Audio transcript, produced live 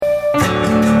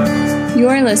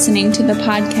You're listening to the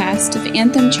podcast of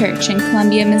Anthem Church in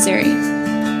Columbia, Missouri.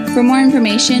 For more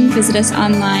information, visit us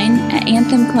online at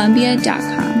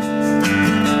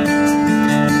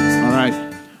anthemcolumbia.com. All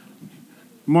right.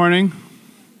 Morning.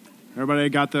 Everybody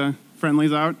got the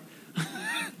friendlies out?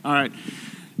 All right.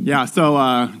 Yeah,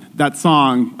 so that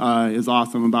song is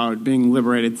awesome about being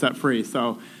liberated, set free.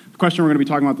 So the question we're going to be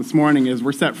talking about this morning is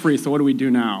we're set free, so what do we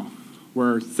do now?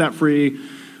 We're set free.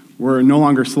 We're no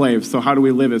longer slaves, so how do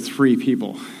we live as free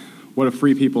people? What do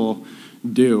free people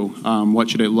do?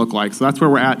 What should it look like? So that's where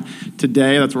we're at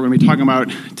today. That's what we're going to be talking about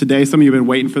today. Some of you have been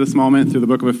waiting for this moment through the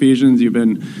book of Ephesians. You've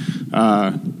been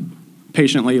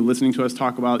patiently listening to us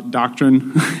talk about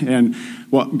doctrine and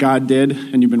what God did,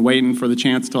 and you've been waiting for the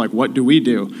chance to, what do we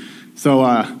do? So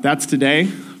that's today.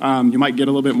 You might get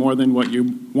a little bit more than what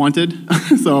you wanted,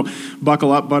 so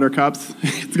buckle up, buttercups.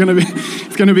 It's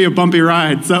gonna be a bumpy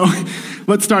ride. So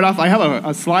let's start off. I have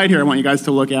a slide here I want you guys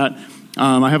to look at.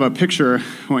 I have a picture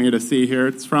I want you to see here.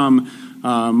 It's from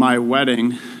my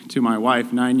wedding to my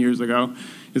wife 9 years ago.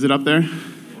 Is it up there?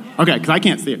 Okay, because I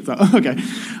can't see it. So okay,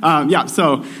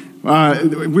 So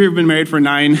we've been married for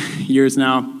 9 years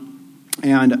now,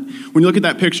 and when you look at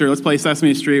that picture, let's play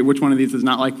Sesame Street. Which one of these is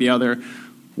not like the other?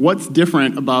 What's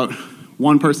different about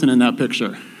one person in that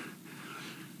picture?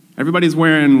 Everybody's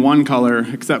wearing one color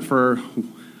except for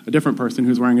a different person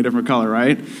who's wearing a different color,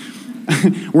 right?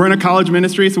 We're in a college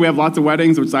ministry, so we have lots of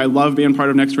weddings, which I love being part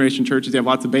of Next Generation Churches. You have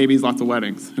lots of babies, lots of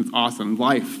weddings. It's awesome.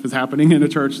 Life is happening in a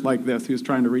church like this who's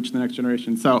trying to reach the next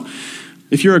generation. So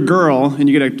if you're a girl and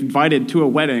you get invited to a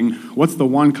wedding, what's the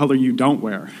one color you don't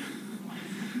wear?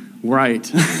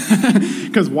 Right.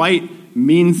 Because white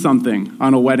means something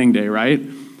on a wedding day, right?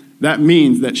 That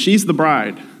means that she's the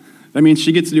bride. That means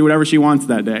she gets to do whatever she wants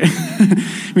that day.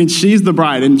 I mean, she's the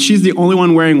bride, and she's the only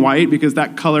one wearing white because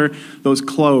that color, those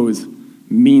clothes,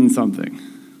 mean something.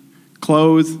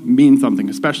 Clothes mean something,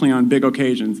 especially on big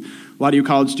occasions. A lot of you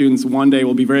college students one day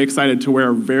will be very excited to wear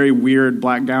a very weird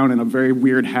black gown and a very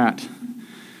weird hat.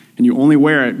 And you only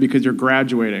wear it because you're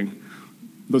graduating.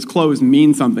 Those clothes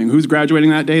mean something. Who's graduating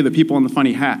that day? The people in the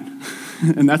funny hat.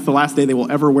 And that's the last day they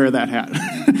will ever wear that hat.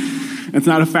 It's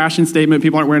not a fashion statement.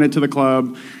 People aren't wearing it to the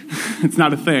club. It's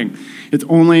not a thing. It's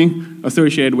only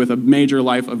associated with a major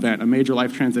life event, a major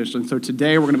life transition. So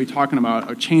today we're going to be talking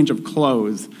about a change of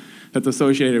clothes that's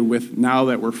associated with now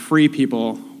that we're free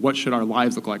people, what should our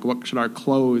lives look like? What should our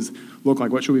clothes look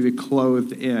like? What should we be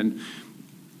clothed in?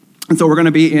 And so we're going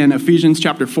to be in Ephesians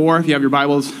chapter 4. If you have your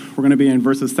Bibles, we're going to be in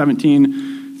verses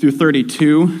 17 through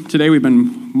 32. Today we've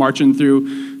been marching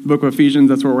through the book of Ephesians.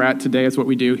 That's where we're at today. It's what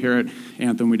we do here at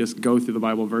Anthem. We just go through the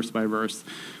Bible verse by verse.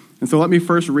 And so let me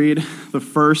first read the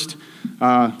first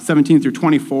 17 through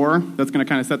 24. That's going to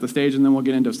kind of set the stage, and then we'll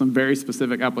get into some very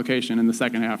specific application in the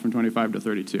second half from 25 to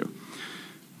 32.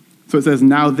 So it says,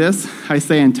 "Now this I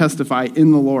say and testify in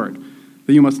the Lord,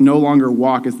 that you must no longer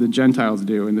walk as the Gentiles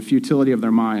do in the futility of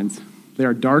their minds. They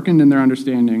are darkened in their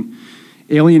understanding,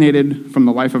 alienated from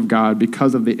the life of God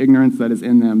because of the ignorance that is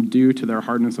in them due to their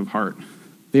hardness of heart.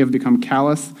 They have become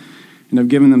callous and have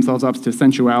given themselves up to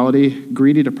sensuality,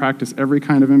 greedy to practice every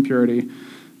kind of impurity.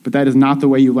 But that is not the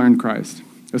way you learned Christ,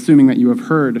 assuming that you have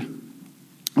heard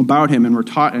about him and were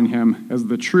taught in him as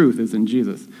the truth is in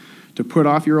Jesus, to put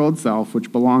off your old self,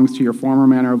 which belongs to your former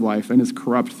manner of life and is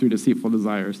corrupt through deceitful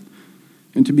desires,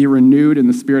 and to be renewed in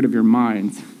the spirit of your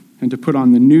minds, and to put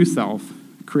on the new self,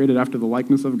 created after the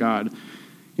likeness of God,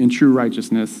 in true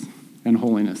righteousness and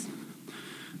holiness."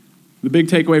 The big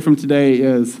takeaway from today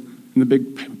is, and the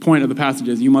big point of the passage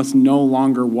is, you must no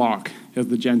longer walk as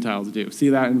the Gentiles do. See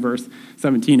that in verse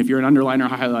 17. If you're an underliner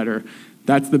or highlighter,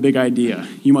 that's the big idea.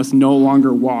 You must no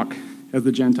longer walk as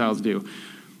the Gentiles do.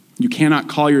 You cannot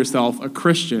call yourself a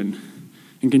Christian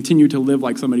and continue to live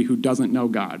like somebody who doesn't know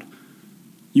God.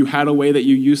 You had a way that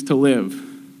you used to live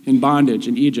in bondage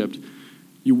in Egypt.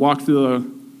 You walked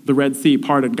through the Red Sea,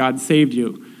 parted, God saved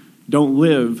you. Don't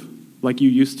live like you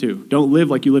used to. Don't live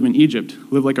like you live in Egypt.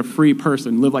 Live like a free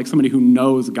person. Live like somebody who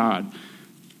knows God.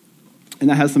 And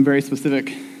that has some very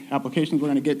specific applications we're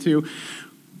going to get to.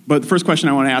 But the first question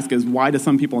I want to ask is, why do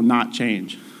some people not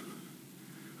change?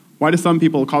 Why do some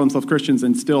people call themselves Christians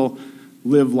and still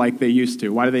live like they used to?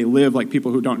 Why do they live like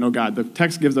people who don't know God? The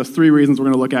text gives us three reasons we're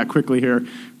going to look at quickly here.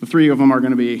 The three of them are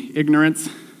going to be ignorance,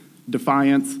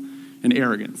 defiance, and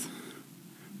arrogance.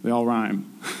 They all rhyme.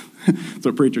 That's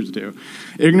what preachers do.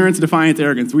 Ignorance, defiance,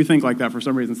 arrogance. We think like that for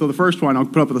some reason. So the first one, I'll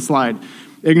put up on the slide.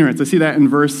 Ignorance. I see that in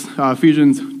verse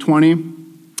Ephesians 20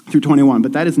 through 21.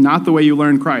 "But that is not the way you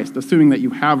learn Christ, assuming that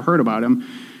you have heard about him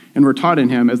and were taught in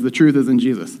him as the truth is in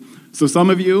Jesus." So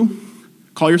some of you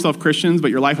call yourself Christians,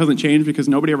 but your life hasn't changed because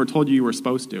nobody ever told you you were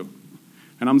supposed to.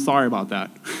 and I'm sorry about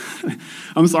that.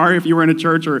 I'm sorry if you were in a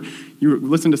church or you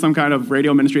listened to some kind of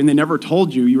radio ministry and they never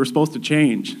told you were supposed to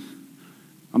change.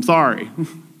 I'm sorry.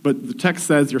 But the text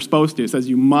says you're supposed to. It says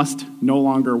you must no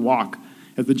longer walk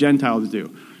as the Gentiles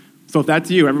do. So if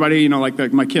that's you, everybody,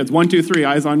 like my kids, 1, 2, 3,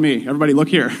 eyes on me. Everybody look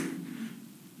here.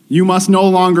 You must no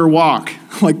longer walk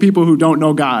like people who don't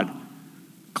know God.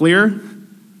 Clear?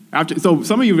 So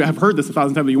some of you have heard this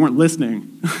 1,000 times, but you weren't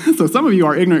listening. So some of you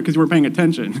are ignorant because you weren't paying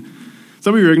attention.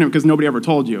 Some of you are ignorant because nobody ever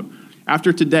told you.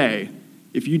 After today,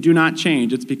 if you do not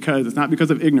change, it's not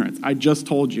because of ignorance. I just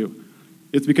told you.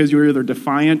 It's because you're either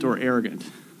defiant or arrogant.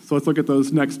 So let's look at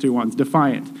those next two ones.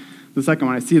 Defiant. The second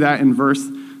one, I see that in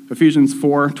Ephesians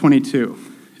 4:22.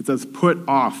 It says, put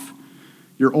off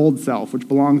your old self, which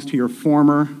belongs to your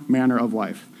former manner of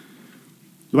life.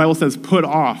 The Bible says, put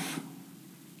off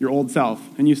your old self.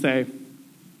 And you say,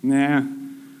 nah,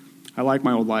 I like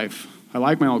my old life. I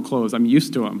like my old clothes. I'm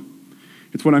used to them.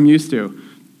 It's what I'm used to.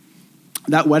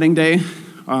 That wedding day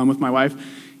with my wife,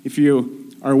 if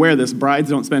you are aware of this, brides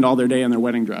don't spend all their day in their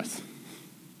wedding dress.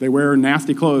 They wear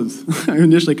nasty clothes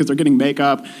initially because they're getting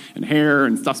makeup and hair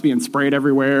and stuff's being sprayed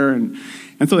everywhere. And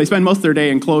so they spend most of their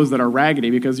day in clothes that are raggedy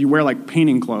because you wear like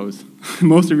painting clothes.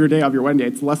 Most of your day of your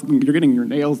wedding day, you're getting your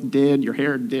nails did, your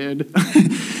hair did.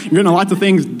 You're getting lots of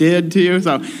things did to you.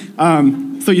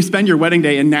 So you spend your wedding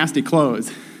day in nasty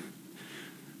clothes.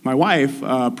 My wife,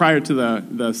 prior to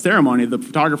the ceremony, the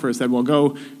photographer said, well, go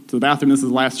to the bathroom. This is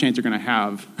the last chance you're going to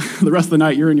have. The rest of the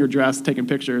night, you're in your dress taking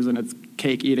pictures, and it's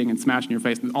cake eating and smashing your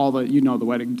face, and the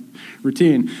wedding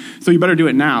routine. So you better do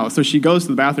it now. So she goes to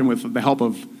the bathroom with the help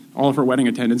of all of her wedding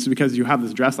attendants because you have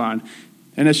this dress on.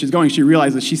 And as she's going, she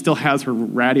realizes she still has her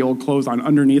ratty old clothes on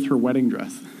underneath her wedding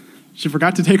dress. She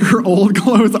forgot to take her old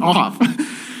clothes off.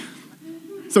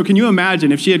 So can you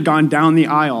imagine if she had gone down the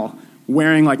aisle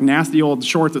wearing like nasty old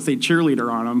shorts that say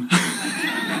cheerleader on them?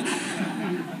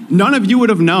 None of you would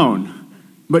have known,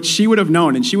 but she would have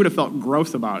known, and she would have felt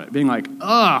gross about it, being like,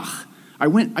 ugh,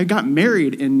 I got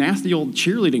married in nasty old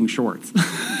cheerleading shorts.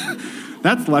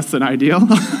 That's less than ideal.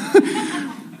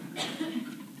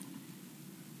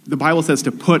 The Bible says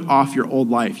to put off your old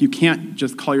life. You can't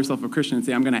just call yourself a Christian and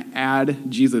say, I'm going to add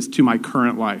Jesus to my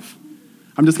current life.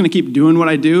 I'm just going to keep doing what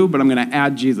I do, but I'm going to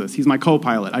add Jesus. He's my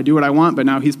co-pilot. I do what I want, but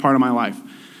now he's part of my life.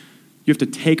 You have to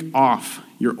take off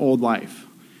your old life.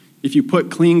 If you put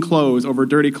clean clothes over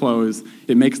dirty clothes,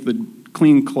 it makes the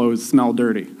clean clothes smell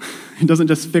dirty. It doesn't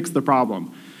just fix the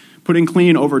problem. Putting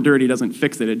clean over dirty doesn't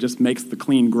fix it. It just makes the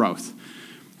clean gross.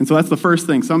 And so that's the first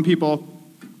thing. Some people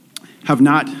have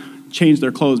not changed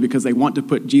their clothes because they want to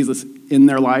put Jesus in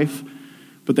their life,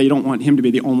 but they don't want him to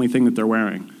be the only thing that they're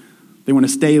wearing. They want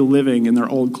to stay living in their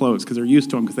old clothes because they're used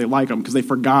to them, because they like them, because they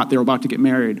forgot they were about to get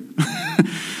married.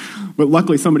 But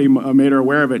luckily somebody made her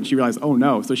aware of it, and she realized, oh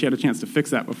no, so she had a chance to fix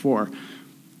that before.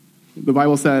 The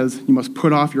Bible says you must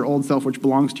put off your old self, which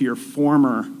belongs to your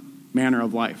former manner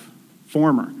of life.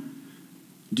 Former.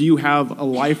 Do you have a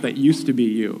life that used to be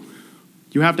you?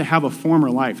 You have to have a former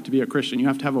life to be a Christian. You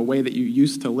have to have a way that you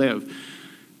used to live.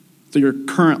 So your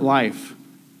current life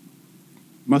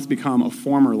must become a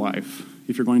former life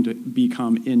if you're going to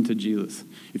become into Jesus.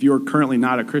 If you are currently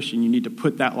not a Christian, you need to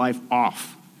put that life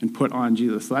off and put on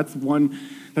Jesus. So that's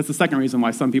the second reason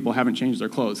why some people haven't changed their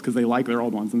clothes, because they like their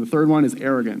old ones. And the third one is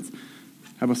arrogance.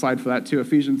 I have a slide for that too.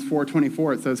 Ephesians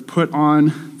 4:24, it says, put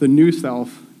on the new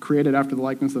self, created after the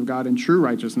likeness of God in true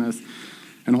righteousness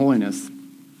and holiness.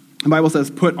 The Bible says,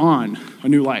 put on a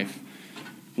new life.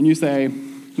 And you say,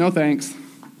 no thanks,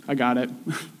 I got it.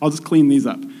 I'll just clean these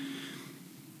up.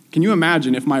 Can you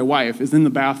imagine if my wife is in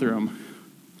the bathroom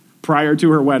prior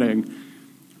to her wedding,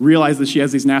 realizes she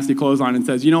has these nasty clothes on, and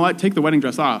says, you know what, take the wedding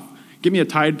dress off. Give me a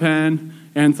Tide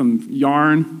pen and some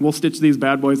yarn. We'll stitch these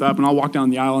bad boys up, and I'll walk down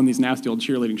the aisle in these nasty old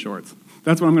cheerleading shorts.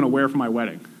 That's what I'm going to wear for my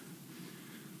wedding.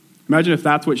 Imagine if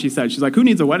that's what she said. She's like, who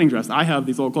needs a wedding dress? I have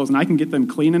these old clothes, and I can get them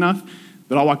clean enough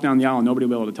that I'll walk down the aisle and nobody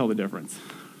will be able to tell the difference.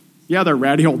 Yeah, they're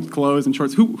ratty old clothes and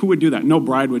shorts. Who would do that? No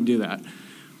bride would do that.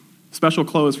 Special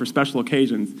clothes for special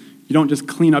occasions. You don't just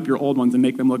clean up your old ones and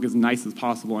make them look as nice as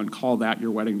possible and call that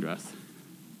your wedding dress.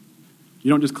 You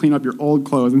don't just clean up your old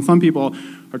clothes. And some people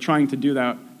are trying to do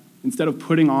that instead of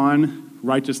putting on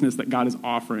righteousness that God is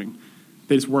offering.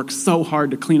 They just work so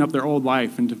hard to clean up their old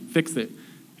life and to fix it,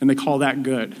 and they call that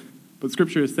good. But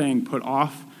Scripture is saying put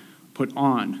off, put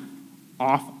on,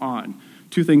 off, on.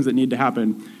 Two things that need to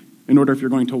happen in order if you're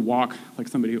going to walk like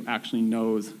somebody who actually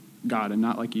knows God and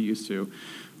not like you used to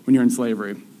when you're in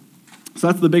slavery. So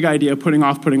that's the big idea, putting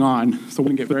off, putting on. So we're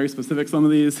going to get very specific. Some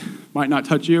of these might not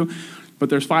touch you, but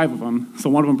there's 5 of them, so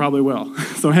one of them probably will.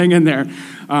 So hang in there.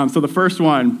 So the first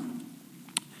one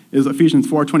is Ephesians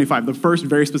 4:25, the first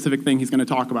very specific thing he's going to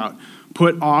talk about.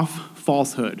 Put off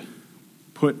falsehood.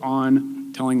 Put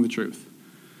on telling the truth.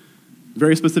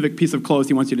 Very specific piece of clothes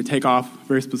he wants you to take off.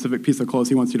 Very specific piece of clothes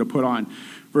he wants you to put on.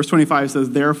 Verse 25 says,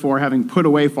 therefore, having put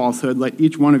away falsehood, let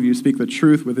each one of you speak the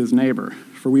truth with his neighbor,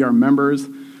 for we are members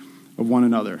of one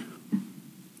another.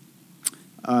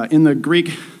 In the Greek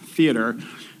theater,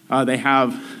 they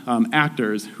have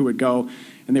actors who would go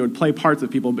and they would play parts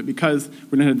of people, but because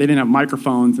they didn't have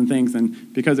microphones and things,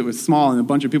 and because it was small and a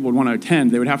bunch of people would want to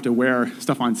attend, they would have to wear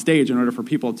stuff on stage in order for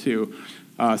people to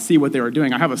see what they were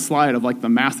doing. I have a slide of like the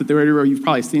masks that they were wearing. You've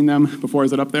probably seen them before.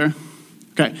 Is it up there?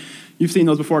 Okay. You've seen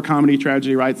those before, comedy,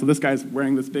 tragedy, right? So this guy's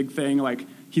wearing this big thing, like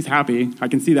he's happy. I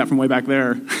can see that from way back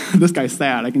there. This guy's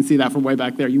sad. I can see that from way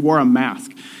back there. You wore a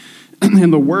mask.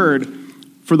 And the word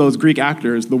for those Greek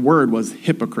actors, the word was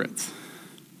hypocrites.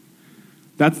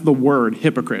 That's the word,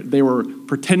 hypocrite. They were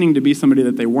pretending to be somebody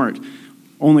that they weren't.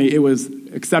 Only it was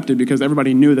accepted because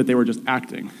everybody knew that they were just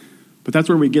acting. But that's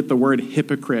where we get the word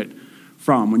hypocrite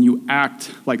from. When you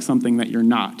act like something that you're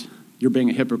not, you're being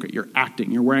a hypocrite. You're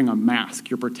acting. You're wearing a mask.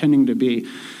 You're pretending to be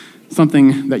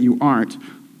something that you aren't.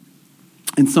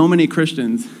 And so many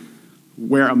Christians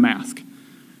wear a mask.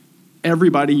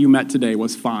 Everybody you met today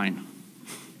was fine.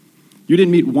 You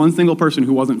didn't meet one single person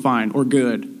who wasn't fine or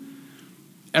good.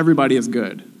 Everybody is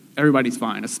good. Everybody's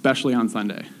fine, especially on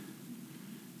Sunday.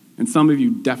 And some of you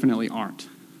definitely aren't.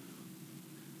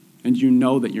 And you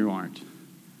know that you aren't.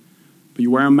 But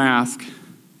you wear a mask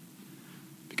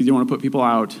because you want to put people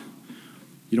out.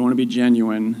 You don't want to be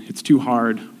genuine. It's too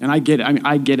hard. And I get it.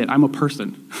 I get it. I'm a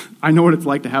person. I know what it's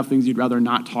like to have things you'd rather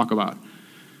not talk about.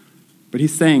 But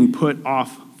he's saying put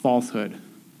off falsehood.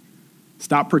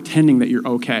 Stop pretending that you're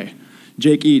okay.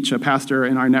 Jake Each, a pastor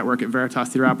in our network at Veritas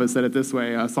Cedar Rapids, said it this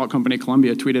way. Salt Company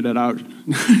Columbia tweeted it out.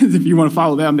 If you want to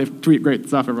follow them, they tweet great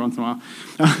stuff every once in a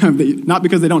while. Not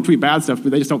because they don't tweet bad stuff,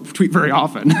 but they just don't tweet very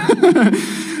often.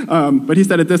 But he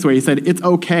said it this way. He said, it's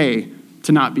okay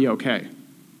to not be okay.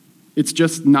 It's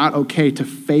just not okay to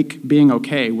fake being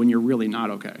okay when you're really not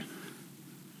okay.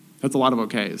 That's a lot of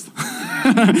okays.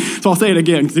 So I'll say it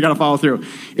again because you got to follow through.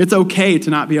 It's okay to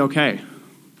not be okay.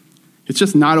 It's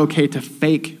just not okay to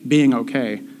fake being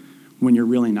okay when you're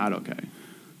really not okay.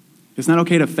 It's not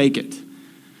okay to fake it.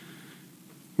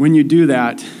 When you do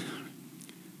that,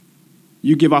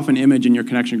 you give off an image in your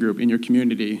connection group, in your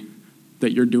community,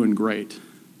 that you're doing great.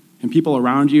 And people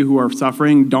around you who are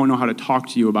suffering don't know how to talk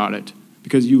to you about it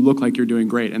because you look like you're doing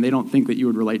great, and they don't think that you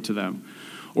would relate to them.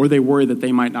 Or they worry that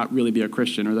they might not really be a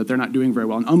Christian or that they're not doing very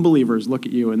well. And unbelievers look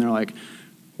at you and they're like,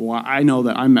 well, I know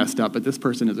that I'm messed up, but this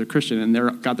person is a Christian and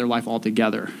they've got their life all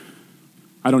together.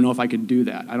 I don't know if I could do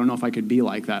that. I don't know if I could be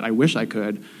like that. I wish I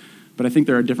could, but I think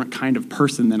they're a different kind of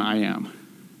person than I am.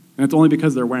 And it's only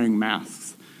because they're wearing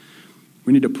masks.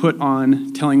 We need to put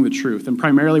on telling the truth. And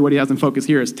primarily what he has in focus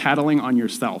here is tattling on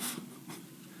yourself.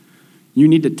 You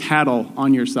need to tattle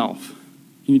on yourself.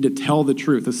 You need to tell the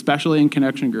truth, especially in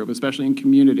connection group, especially in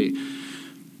community,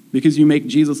 because you make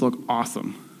Jesus look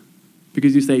awesome.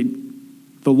 Because you say,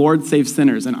 the Lord saves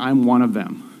sinners, and I'm one of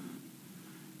them.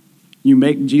 You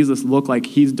make Jesus look like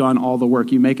he's done all the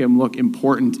work. You make him look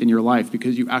important in your life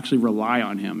because you actually rely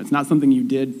on him. It's not something you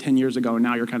did 10 years ago and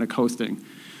now you're kind of coasting.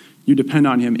 You depend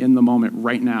on him in the moment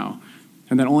right now.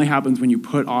 And that only happens when you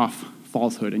put off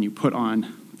falsehood and you put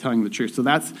on telling the truth. So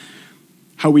that's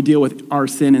how we deal with our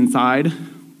sin inside.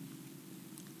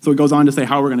 So it goes on to say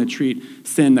how we're going to treat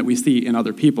sin that we see in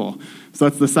other people. So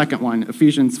that's the second one,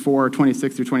 Ephesians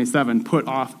 4:26 through 27. Put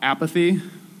off apathy,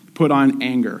 put on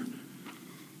anger.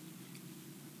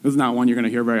 This is not one you're going to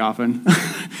hear very often.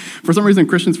 For some reason,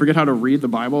 Christians forget how to read the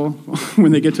Bible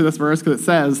when they get to this verse because it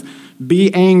says,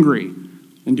 be angry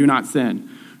and do not sin.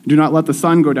 Do not let the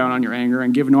sun go down on your anger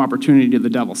and give no opportunity to the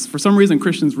devil. For some reason,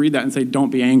 Christians read that and say,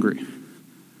 don't be angry.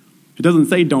 It doesn't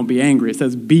say don't be angry. It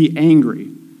says be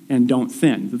angry and don't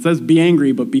sin. It says be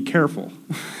angry, but be careful,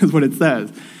 is what it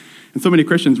says. And so many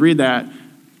Christians read that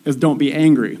as don't be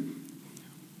angry.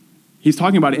 He's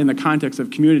talking about it in the context of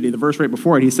community. The verse right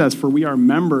before it, he says, for we are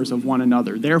members of one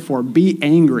another. Therefore, be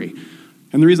angry.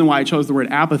 And the reason why I chose the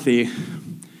word apathy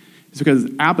is because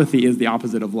apathy is the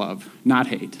opposite of love, not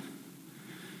hate.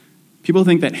 People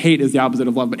think that hate is the opposite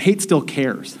of love, but hate still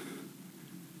cares.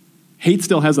 Hate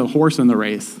still has a horse in the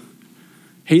race.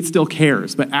 Hate still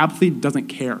cares, but apathy doesn't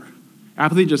care.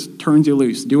 Apathy just turns you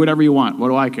loose. Do whatever you want. What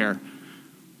do I care?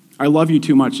 I love you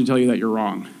too much to tell you that you're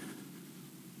wrong.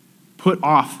 Put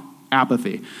off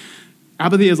apathy.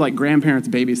 Apathy is like grandparents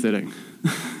babysitting.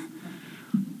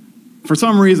 For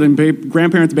some reason,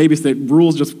 grandparents babysit,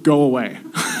 rules just go away.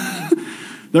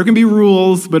 There can be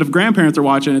rules, but if grandparents are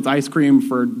watching, it's ice cream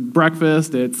for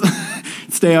breakfast, it's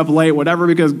stay up late, whatever,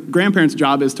 because grandparents'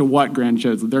 job is to what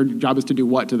grandchildren? Their job is to do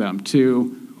what to them?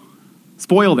 To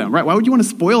spoil them, right? Why would you want to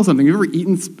spoil something? Have you ever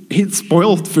eaten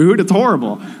spoiled food? It's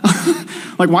horrible.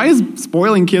 Like, why is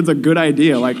spoiling kids a good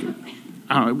idea? Like,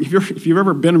 I don't know, if you've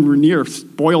ever been near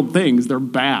spoiled things, they're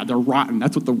bad, they're rotten.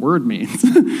 That's what the word means.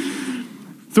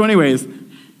 So anyways,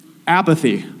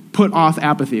 apathy. Put off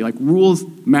apathy. Like, rules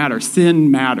matter. Sin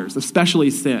matters, especially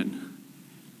sin.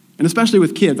 And especially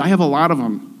with kids. I have a lot of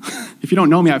them. If you don't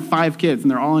know me, I have 5 kids, and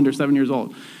they're all under 7 years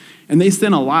old. And they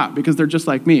sin a lot because they're just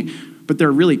like me. But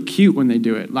they're really cute when they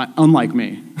do it, unlike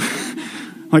me.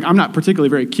 Like, I'm not particularly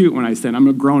very cute when I sin. I'm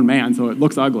a grown man, so it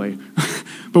looks ugly.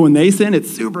 But when they sin, it's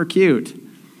super cute.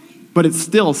 But it's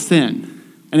still sin,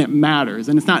 and it matters.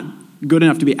 And it's not good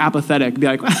enough to be apathetic, be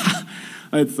like,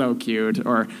 it's so cute,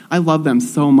 or I love them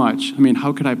so much. I mean,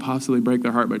 how could I possibly break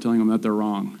their heart by telling them that they're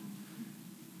wrong?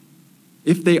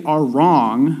 If they are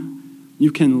wrong,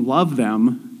 you can love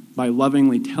them by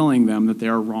lovingly telling them that they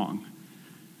are wrong.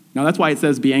 Now, that's why it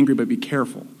says be angry, but be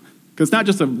careful. Because it's not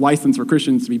just a license for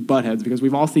Christians to be buttheads, because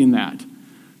we've all seen that.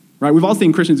 Right? We've all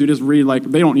seen Christians who just read, like,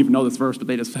 they don't even know this verse, but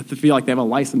they just have to feel like they have a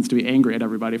license to be angry at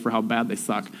everybody for how bad they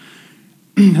suck.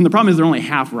 And the problem is they're only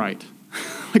half right.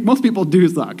 Like, most people do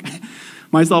suck,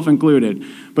 myself included,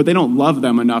 but they don't love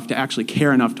them enough to actually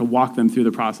care enough to walk them through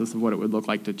the process of what it would look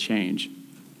like to change.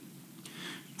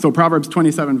 So Proverbs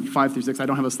 27, 5-6, I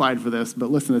don't have a slide for this,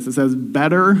 but listen to this. It says,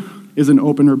 better is an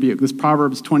open rebuke. This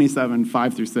Proverbs 27,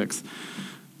 5-6.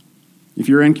 If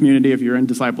you're in community, if you're in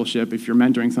discipleship, if you're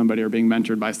mentoring somebody or being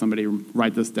mentored by somebody,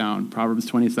 write this down. Proverbs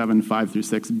 27,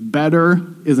 5-6. Better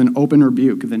is an open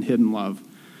rebuke than hidden love.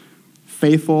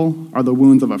 Faithful are the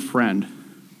wounds of a friend,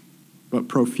 but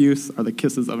profuse are the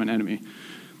kisses of an enemy.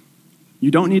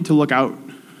 You don't need to look out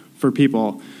for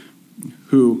people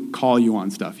who call you on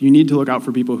stuff. You need to look out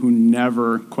for people who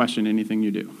never question anything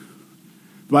you do.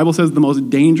 The Bible says the most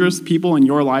dangerous people in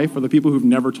your life are the people who've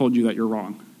never told you that you're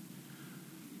wrong.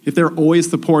 If they're always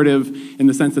supportive in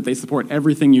the sense that they support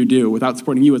everything you do without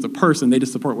supporting you as a person, they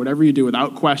just support whatever you do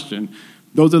without question,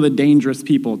 those are the dangerous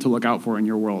people to look out for in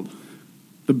your world.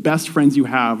 The best friends you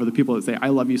have are the people that say, I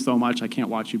love you so much, I can't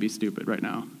watch you be stupid right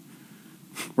now.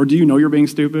 Or do you know you're being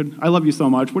stupid? I love you so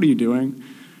much, what are you doing?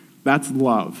 That's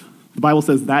love. The Bible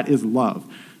says that is love.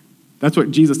 That's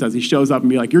what Jesus does. He shows up and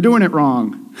be like, you're doing it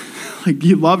wrong. Like,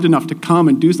 he loved enough to come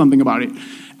and do something about it.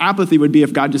 Apathy would be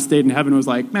if God just stayed in heaven and was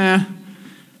like, meh,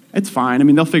 it's fine. I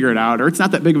mean, they'll figure it out. Or it's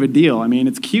not that big of a deal. I mean,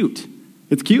 it's cute.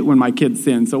 It's cute when my kids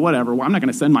sin, so whatever. Well, I'm not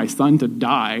going to send my son to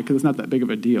die because it's not that big of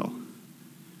a deal.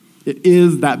 It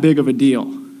is that big of a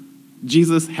deal.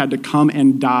 Jesus had to come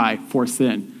and die for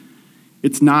sin.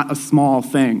 It's not a small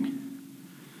thing.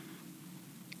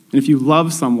 And if you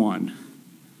love someone,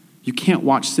 you can't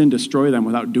watch sin destroy them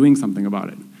without doing something about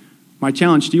it. My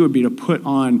challenge to you would be to put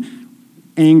on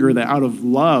anger that out of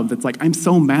love, that's like, I'm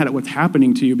so mad at what's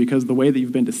happening to you because the way that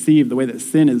you've been deceived, the way that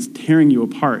sin is tearing you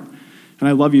apart. And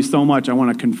I love you so much, I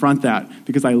want to confront that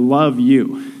because I love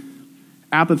you.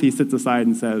 Apathy sits aside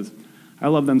and says, I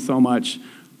love them so much,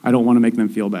 I don't want to make them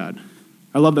feel bad.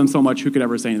 I love them so much, who could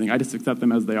ever say anything? I just accept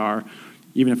them as they are,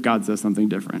 even if God says something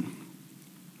different.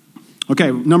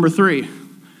 Okay, number 3,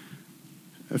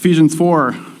 Ephesians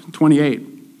 4:28.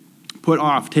 Put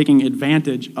off taking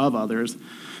advantage of others.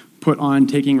 Put on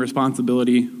taking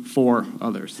responsibility for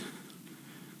others.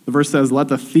 The verse says, let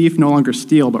the thief no longer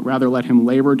steal, but rather let him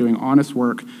labor doing honest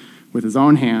work with his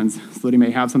own hands so that he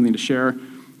may have something to share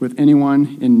with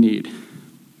anyone in need.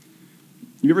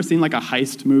 You ever seen like a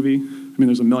heist movie? I mean,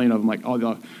 there's a million of them, like all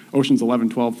the Oceans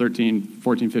 11, 12, 13,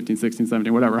 14, 15, 16,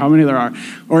 17, whatever, how many there are,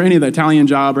 or any of the Italian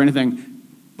Job or anything.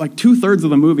 Like 2/3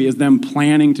 of the movie is them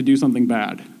planning to do something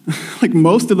bad. Like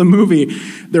most of the movie,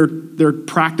 they're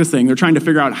practicing. They're trying to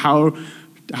figure out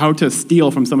how to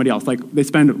steal from somebody else. Like they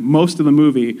spend most of the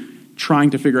movie trying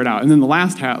to figure it out. And then the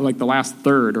last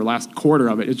third or last quarter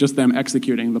of it is just them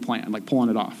executing the plan, like pulling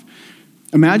it off.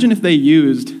 Imagine if they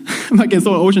used, like in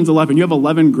Ocean's 11, you have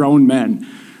 11 grown men.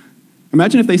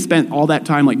 Imagine if they spent all that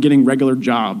time like getting regular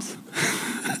jobs.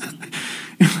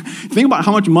 Think about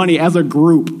how much money as a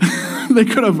group they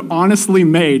could have honestly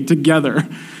made together.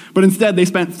 But instead, they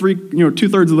spent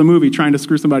 2/3 of the movie trying to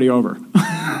screw somebody over.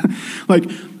 Like,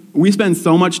 we spend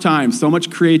so much time, so much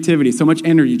creativity, so much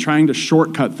energy trying to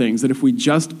shortcut things that if we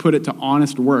just put it to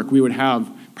honest work, we would have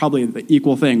probably the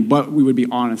equal thing, but we would be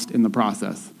honest in the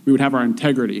process. We would have our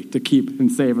integrity to keep and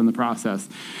save in the process.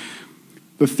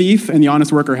 The thief and the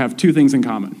honest worker have 2 things in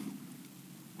common.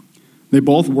 They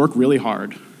both work really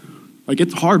hard. Like,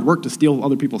 it's hard work to steal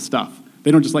other people's stuff.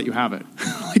 They don't just let you have it.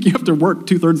 Like, you have to work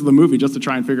 2/3 of the movie just to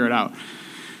try and figure it out.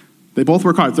 They both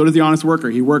work hard. So does the honest worker.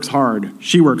 He works hard.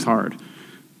 She works hard.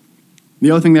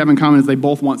 The other thing they have in common is they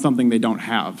both want something they don't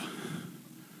have.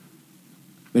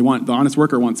 The honest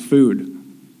worker wants food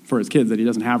for his kids that he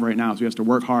doesn't have right now, so he has to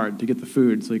work hard to get the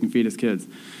food so he can feed his kids.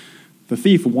 The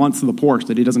thief wants the Porsche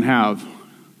that he doesn't have,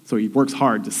 so he works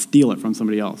hard to steal it from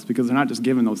somebody else, because they're not just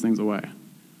giving those things away,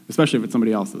 especially if it's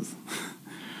somebody else's.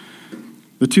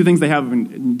 The two things they have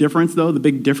in difference, though, the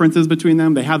big differences between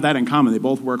them, they have that in common. They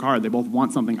both work hard. They both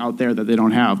want something out there that they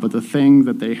don't have. But the thing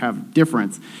that they have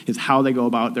difference is how they go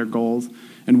about their goals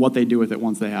and what they do with it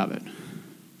once they have it.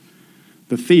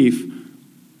 The thief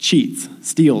cheats,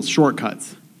 steals,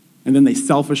 shortcuts, and then they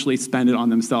selfishly spend it on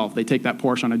themselves. They take that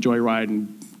Porsche on a joyride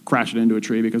and crash it into a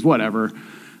tree because whatever.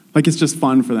 Like, it's just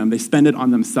fun for them. They spend it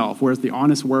on themselves, whereas the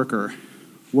honest worker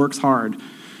works hard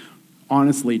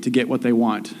honestly to get what they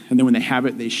want. And then when they have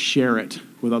it, they share it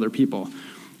with other people.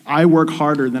 I work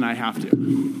harder than I have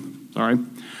to.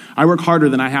 I work harder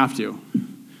than I have to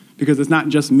because it's not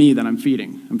just me that I'm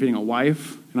feeding. I'm feeding a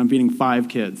wife and I'm feeding 5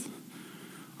 kids.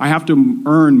 I have to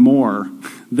earn more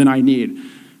than I need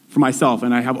for myself,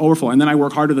 and I have overflow. And then I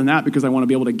work harder than that because I want to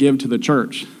be able to give to the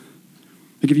church.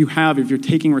 Like, if you're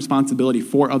taking responsibility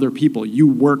for other people, you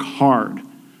work hard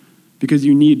because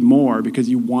you need more, because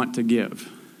you want to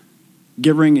give.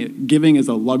 Giving is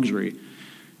a luxury.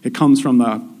 It comes from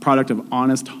the product of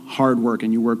honest, hard work,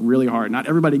 and you work really hard. Not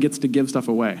everybody gets to give stuff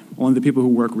away. Only the people who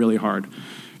work really hard.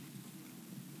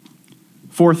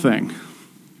 Fourth thing,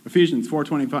 Ephesians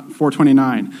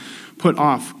 4:29. Put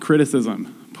off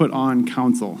criticism. Put on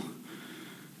counsel.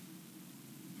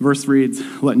 Verse reads,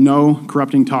 let no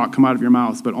corrupting talk come out of your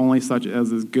mouths, but only such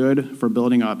as is good for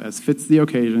building up, as fits the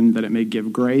occasion, that it may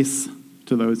give grace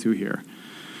to those who hear.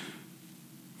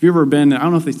 Have you ever been, I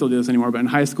don't know if they still do this anymore, but in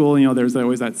high school, there's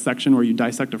always that section where you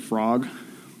dissect a frog.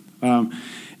 And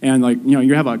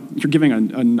you're giving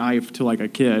a knife to like a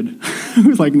kid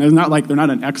who's like, they're not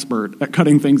an expert at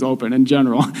cutting things open in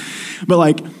general, but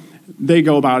like they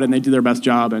go about it and they do their best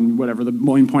job and whatever. The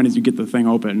main point is you get the thing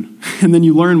open. And then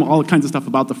you learn all kinds of stuff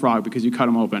about the frog because you cut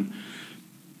them open.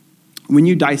 When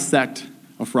you dissect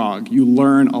a frog, you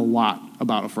learn a lot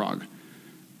about a frog,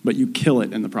 but you kill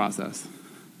it in the process.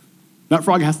 That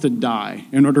frog has to die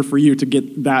in order for you to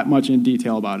get that much in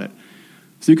detail about it.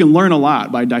 So you can learn a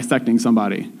lot by dissecting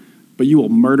somebody, but you will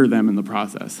murder them in the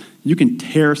process. You can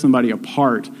tear somebody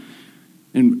apart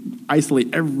and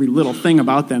isolate every little thing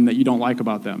about them that you don't like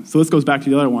about them. So this goes back to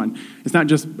the other one. It's not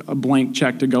just a blank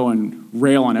check to go and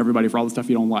rail on everybody for all the stuff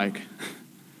you don't like.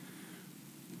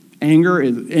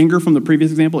 Anger from the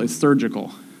previous example is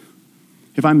surgical.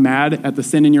 If I'm mad at the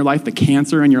sin in your life, the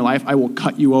cancer in your life, I will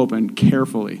cut you open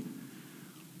carefully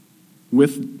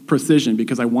with precision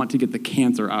because I want to get the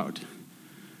cancer out.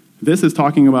 This is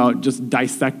talking about just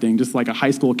dissecting, just like a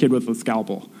high school kid with a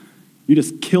scalpel. You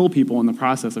just kill people in the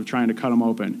process of trying to cut them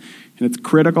open. And it's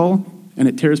critical, and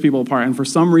it tears people apart. And for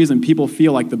some reason, people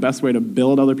feel like the best way to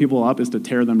build other people up is to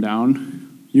tear them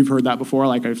down. You've heard that before,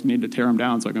 like I just need to tear them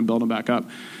down so I can build them back up.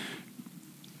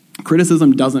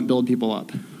 Criticism doesn't build people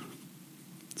up.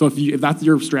 So if that's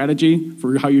your strategy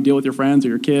for how you deal with your friends or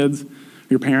your kids or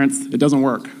your parents, it doesn't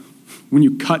work. When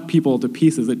you cut people to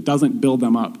pieces, it doesn't build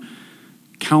them up.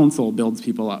 Counsel builds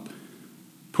people up.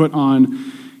 Put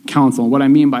on counsel. What I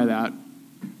mean by that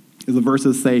is the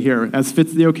verses say here, as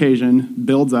fits the occasion,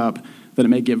 builds up, that it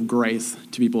may give grace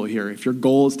to people here. If your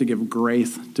goal is to give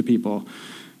grace to people,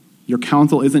 your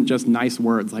counsel isn't just nice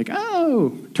words like,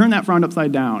 oh, turn that frown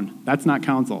upside down. That's not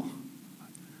counsel.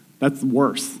 That's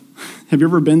worse. Have you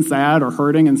ever been sad or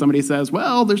hurting and somebody says,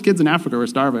 well, there's kids in Africa who are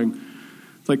starving?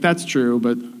 It's like, that's true,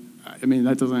 but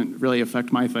that doesn't really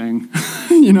affect my thing.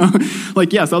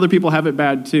 Like, yes, other people have it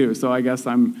bad too, so I guess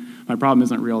my problem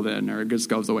isn't real then, or it just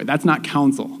goes away. That's not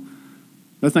counsel.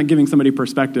 That's not giving somebody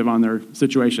perspective on their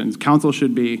situations. Counsel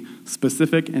should be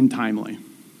specific and timely.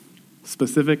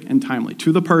 Specific and timely.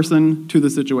 To the person, to the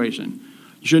situation.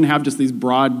 You shouldn't have just these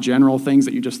broad, general things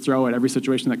that you just throw at every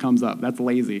situation that comes up. That's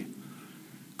lazy.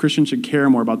 Christians should care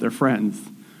more about their friends,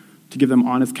 to give them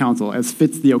honest counsel as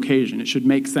fits the occasion. It should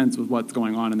make sense with what's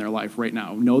going on in their life right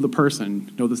now. Know the person,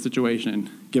 know the situation,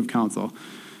 give counsel. All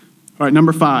right,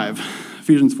 number 5,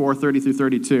 Ephesians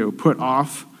 4:30-32. Put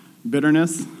off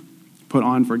bitterness, put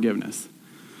on forgiveness.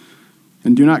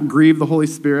 And do not grieve the Holy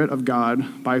Spirit of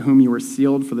God, by whom you were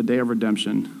sealed for the day of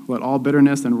redemption. Let all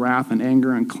bitterness and wrath and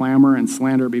anger and clamor and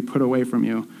slander be put away from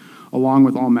you, along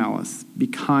with all malice. Be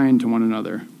kind to one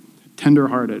another,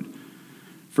 tender-hearted,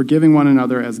 forgiving one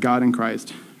another as God in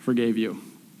Christ forgave you.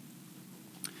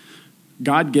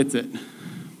 God gets it.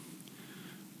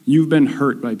 You've been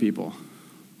hurt by people.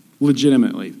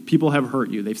 legitimately. People have hurt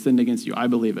you. They've sinned against you. I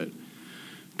believe it.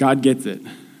 God gets it.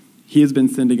 He has been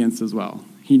sinned against as well.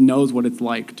 He knows what it's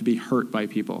like to be hurt by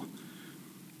people.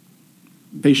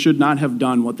 They should not have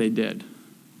done what they did.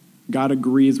 God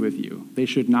agrees with you. They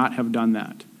should not have done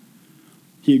that.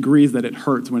 He agrees that it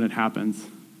hurts when it happens.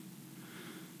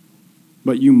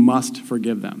 But you must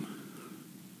forgive them.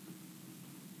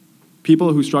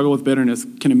 People who struggle with bitterness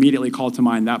can immediately call to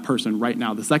mind that person right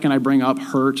now. The second I bring up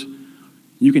hurt,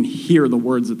 you can hear the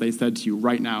words that they said to you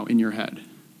right now in your head.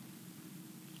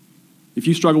 If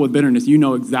you struggle with bitterness, you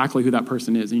know exactly who that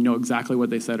person is, and you know exactly what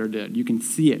they said or did. You can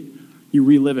see it. You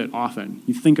relive it often.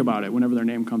 You think about it whenever their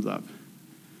name comes up.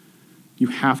 You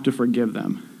have to forgive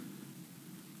them.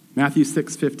 Matthew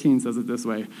 6:15 says it this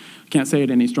way. I can't say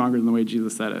it any stronger than the way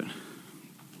Jesus said it.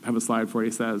 I have a slide for it.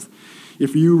 He says,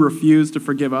 if you refuse to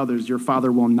forgive others, your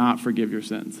Father will not forgive your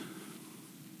sins.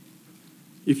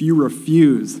 If you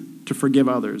refuse to forgive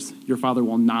others, your Father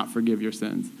will not forgive your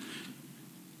sins.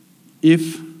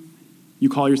 If you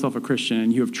call yourself a Christian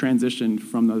and you have transitioned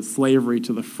from the slavery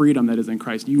to the freedom that is in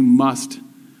Christ, you must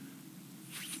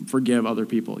forgive other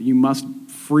people. You must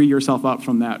free yourself up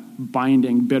from that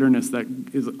binding bitterness that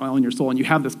is on your soul. And you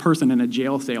have this person in a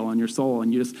jail cell on your soul,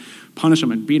 and you just punish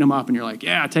them and beat them up, and you're like,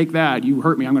 yeah, take that. You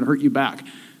hurt me. I'm going to hurt you back.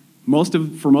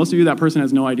 For most of you, that person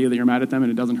has no idea that you're mad at them,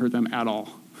 and it doesn't hurt them at all.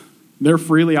 They're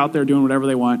freely out there doing whatever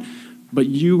they want, but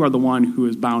you are the one who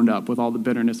is bound up with all the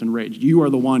bitterness and rage. You are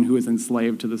the one who is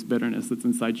enslaved to this bitterness that's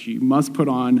inside you. You must put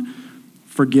on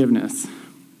forgiveness.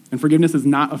 And forgiveness is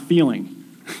not a feeling.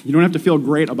 You don't have to feel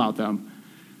great about them.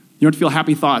 You don't have to feel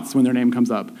happy thoughts when their name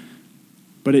comes up.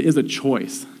 But it is a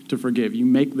choice to forgive. You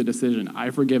make the decision,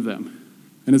 I forgive them.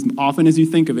 And as often as you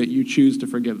think of it, you choose to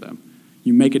forgive them.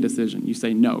 You make a decision. You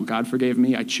say, no, God forgave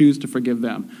me. I choose to forgive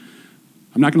them.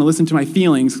 I'm not going to listen to my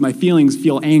feelings because my feelings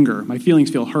feel anger. My feelings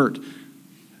feel hurt.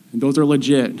 And those are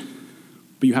legit.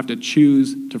 But you have to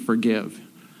choose to forgive.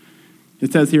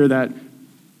 It says here that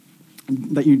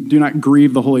you do not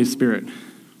grieve the Holy Spirit.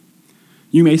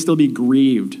 You may still be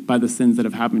grieved by the sins that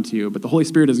have happened to you, but the Holy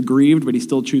Spirit is grieved, but he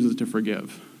still chooses to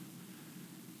forgive.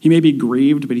 He may be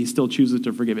grieved, but he still chooses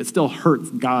to forgive. It still hurts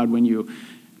God when you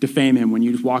defame him, when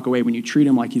you just walk away, when you treat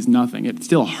him like he's nothing. It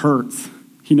still hurts.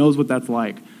 He knows what that's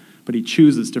like, but he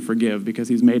chooses to forgive because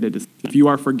he's made it. If you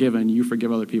are forgiven, you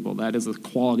forgive other people. That is a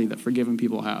quality that forgiven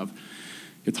people have.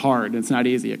 It's hard. It's not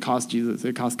easy. It cost Jesus.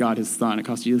 It cost God his son. It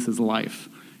cost Jesus his life.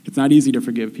 It's not easy to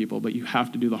forgive people, but you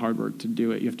have to do the hard work to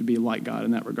do it. You have to be like God in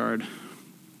that regard.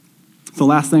 So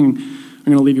last thing I'm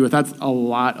going to leave you with, that's a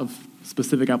lot of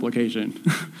specific application.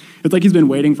 It's like he's been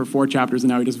waiting for 4 chapters, and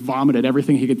now he just vomited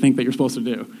everything he could think that you're supposed to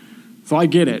do. So I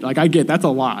get it. That's a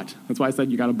lot. That's why I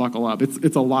said you got to buckle up.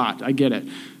 It's a lot. I get it.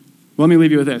 Well, let me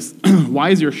leave you with this.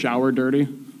 Why is your shower dirty?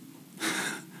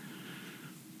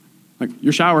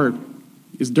 Your shower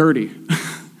is dirty.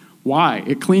 Why?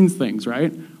 It cleans things,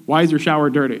 right? Why is your shower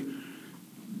dirty?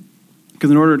 Because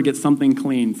in order to get something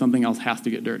clean, something else has to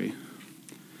get dirty.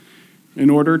 In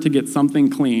order to get something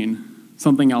clean,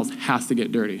 something else has to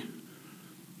get dirty.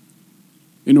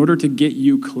 In order to get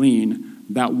you clean,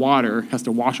 that water has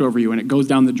to wash over you, and it goes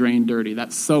down the drain dirty.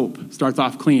 That soap starts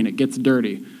off clean. It gets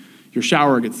dirty. Your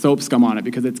shower gets soap scum on it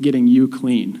because it's getting you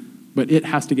clean. But it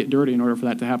has to get dirty in order for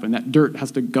that to happen. That dirt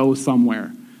has to go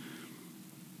somewhere.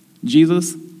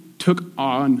 Jesus took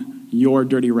on your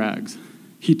dirty rags.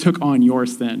 He took on your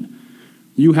sin.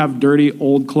 You have dirty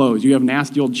old clothes. You have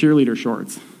nasty old cheerleader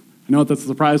shorts. I know that's a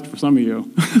surprise for some of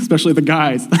you, especially the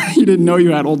guys. You didn't know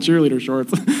you had old cheerleader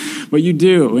shorts, but you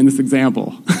do in this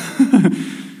example.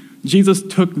 Jesus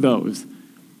took those.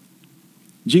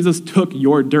 Jesus took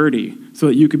your dirty so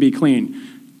that you could be clean.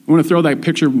 I want to throw that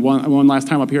picture one last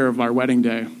time up here of our wedding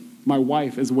day. My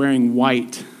wife is wearing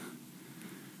white,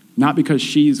 not because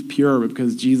she's pure, but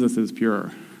because Jesus is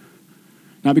pure.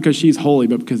 Not because she's holy,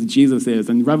 but because Jesus is.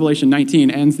 And Revelation 19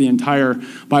 ends the entire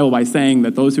Bible by saying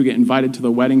that those who get invited to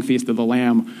the wedding feast of the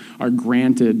Lamb are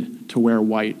granted to wear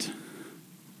white.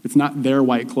 It's not their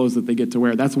white clothes that they get to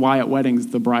wear. That's why at weddings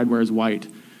the bride wears white.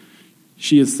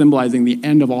 She is symbolizing the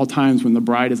end of all times when the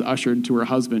bride is ushered to her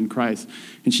husband, Christ.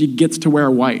 And she gets to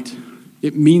wear white.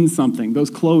 It means something.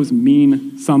 Those clothes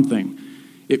mean something.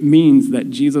 It means that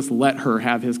Jesus let her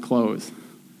have his clothes.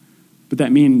 But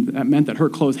that meant that her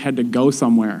clothes had to go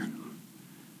somewhere.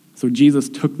 So Jesus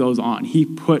took those on. He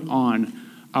put on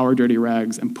our dirty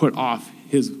rags and put off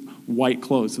his white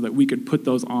clothes so that we could put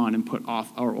those on and put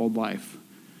off our old life.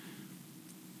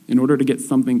 In order to get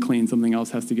something clean, something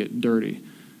else has to get dirty.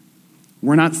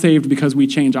 We're not saved because we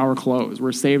change our clothes.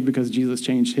 We're saved because Jesus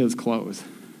changed his clothes.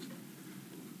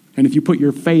 And if you put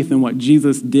your faith in what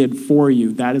Jesus did for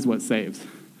you, that is what saves.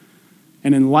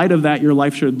 And in light of that, your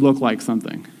life should look like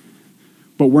something.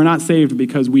 But we're not saved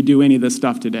because we do any of this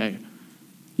stuff today.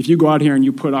 If you go out here and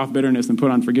you put off bitterness and put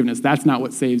on forgiveness, that's not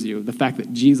what saves you. The fact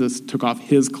that Jesus took off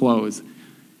his clothes,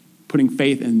 putting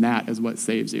faith in that is what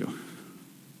saves you.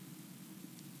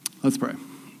 Let's pray.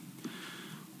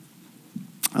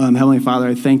 Heavenly Father,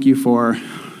 I thank you for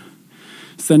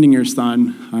sending your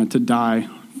son to die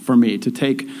for me, to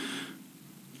take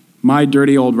my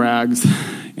dirty old rags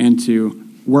and to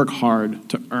work hard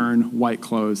to earn white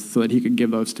clothes so that he could give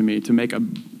those to me, to make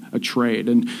a trade.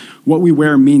 And what we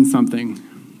wear means something.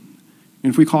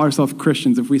 And if we call ourselves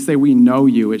Christians, if we say we know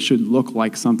you, it should look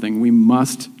like something. We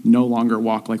must no longer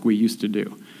walk like we used to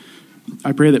do.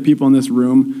 I pray that people in this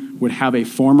room would have a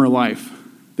former life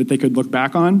that they could look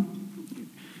back on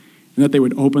and that they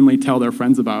would openly tell their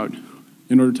friends about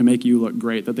in order to make you look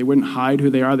great, that they wouldn't hide who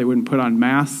they are, they wouldn't put on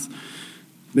masks,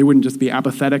 they wouldn't just be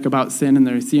apathetic about sin and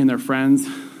they're seeing their friends,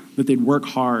 that they'd work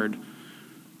hard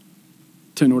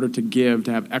in order to give,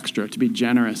 to have extra, to be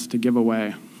generous, to give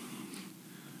away.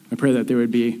 I pray that they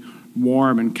would be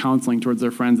warm and counseling towards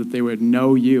their friends, that they would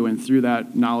know you, and through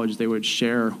that knowledge they would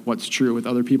share what's true with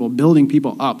other people, building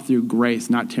people up through grace,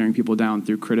 not tearing people down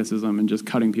through criticism and just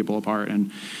cutting people apart.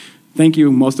 And thank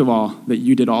you, most of all, that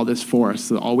you did all this for us,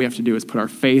 so that all we have to do is put our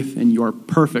faith in your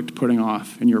perfect putting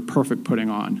off and your perfect putting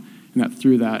on, and that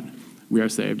through that we are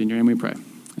saved. In your name we pray.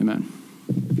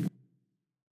 Amen.